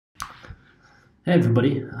Hey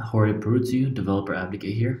everybody, Jorge Peruzzi, developer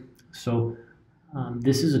advocate here.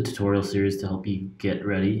 This is a tutorial series to help you get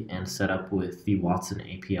ready and set up with the Watson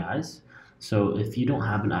APIs. So if you don't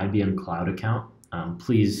have an IBM Cloud account,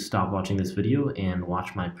 please stop watching this video and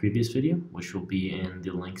watch my previous video, which will be in the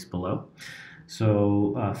links below.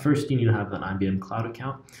 First you need to have an IBM Cloud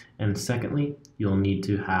account, and secondly, you'll need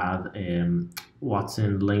to have a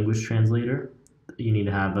Watson Language Translator. You need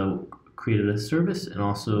to have created a service, and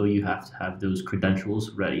also you have to have those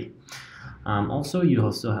credentials ready.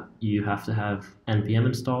 You have to have npm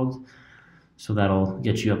installed, so that'll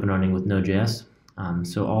get you up and running with Node.js.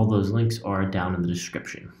 So all those links are down in the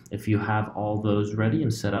description. If you have all those ready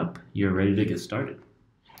and set up, you're ready to get started.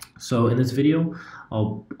 So in this video,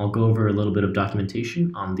 I'll go over a little bit of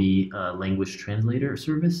documentation on the language translator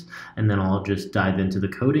service, and then I'll just dive into the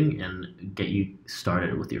coding and get you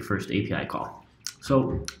started with your first API call.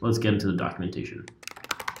 So let's get into the documentation.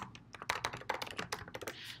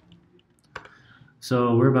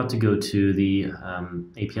 So we're about to go to the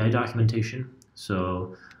API documentation.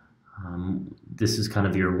 So this is kind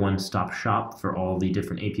of your one-stop shop for all the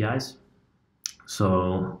different APIs.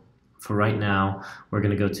 So for right now, we're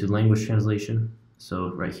going to go to language translation.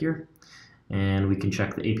 So right here, and we can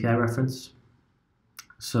check the API reference.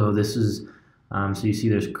 So this is, so you see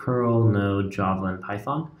there's curl, Node, Java, and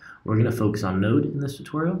Python. We're going to focus on Node in this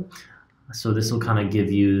tutorial. So this will kind of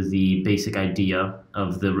give you the basic idea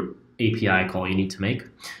of the API call you need to make.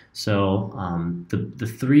 So the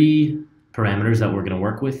three parameters that we're going to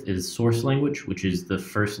work with is source language, which is the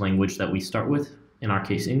first language that we start with, in our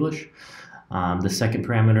case English. The second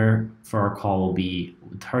parameter for our call will be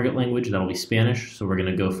target language, that'll be Spanish, so we're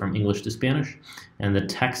going to go from English to Spanish. And the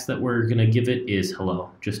text that we're going to give it is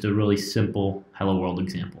hello, just a really simple hello world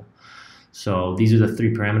example. So these are the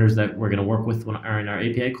three parameters that we're going to work with in our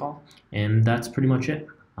API call, and that's pretty much it.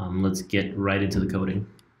 Let's get right into the coding.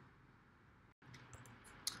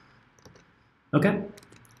 Okay,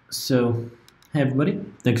 so hey everybody,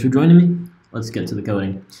 thanks for joining me. Let's get to the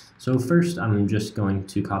coding. So first, I'm just going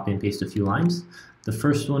to copy and paste a few lines. The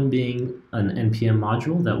first one being an npm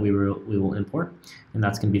module that we will import, and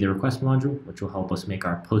that's going to be the request module, which will help us make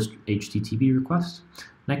our post HTTP request.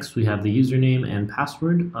 Next, we have the username and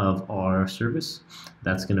password of our service.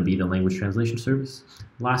 That's going to be the language translation service.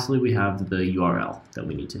 Lastly, we have the URL that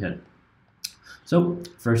we need to hit. So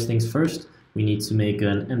first things first, we need to make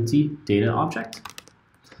an empty data object.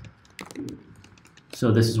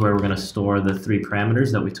 So this is where we're going to store the three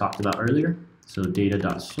parameters that we talked about earlier. So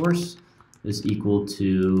data.source is equal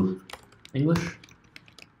to English.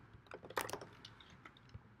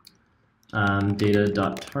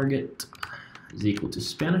 Data.target is equal to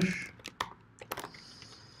Spanish.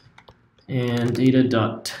 And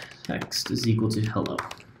data.text is equal to hello.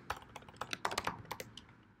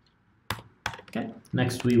 Okay,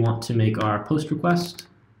 next we want to make our post request.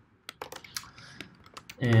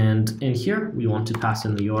 And in here, we want to pass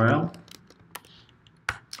in the URL.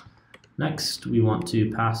 Next, we want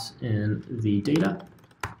to pass in the data.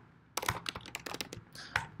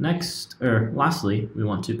 Lastly, we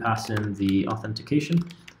want to pass in the authentication.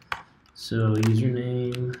 So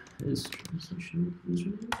username is translation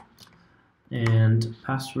username, and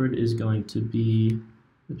password is going to be,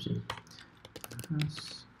 oopsie,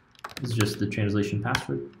 this is just the translation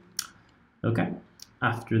password. Okay,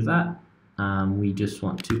 after that, we just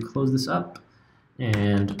want to close this up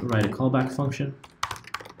and write a callback function.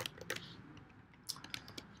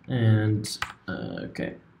 And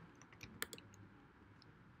okay.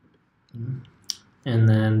 And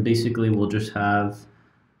then basically we'll just have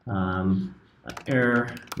error,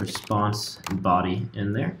 response, and body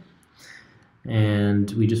in there. And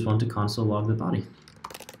we just want to console log the body.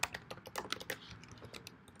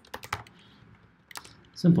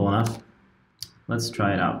 Simple enough. Let's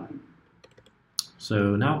try it out.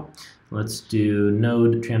 So now let's do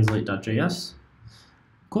node translate.js.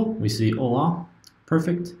 Cool, we see hola,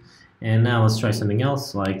 perfect. And now let's try something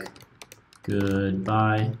else like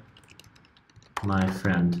goodbye, my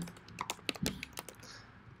friend.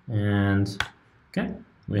 And okay,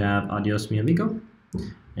 we have adios mi amigo.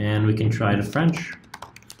 And we can try the French.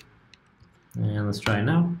 And let's try it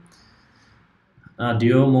now.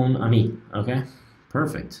 Adieu mon ami, okay?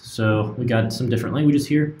 Perfect. So we got some different languages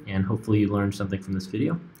here, and hopefully you learned something from this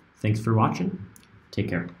video. Thanks for watching. Take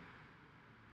care.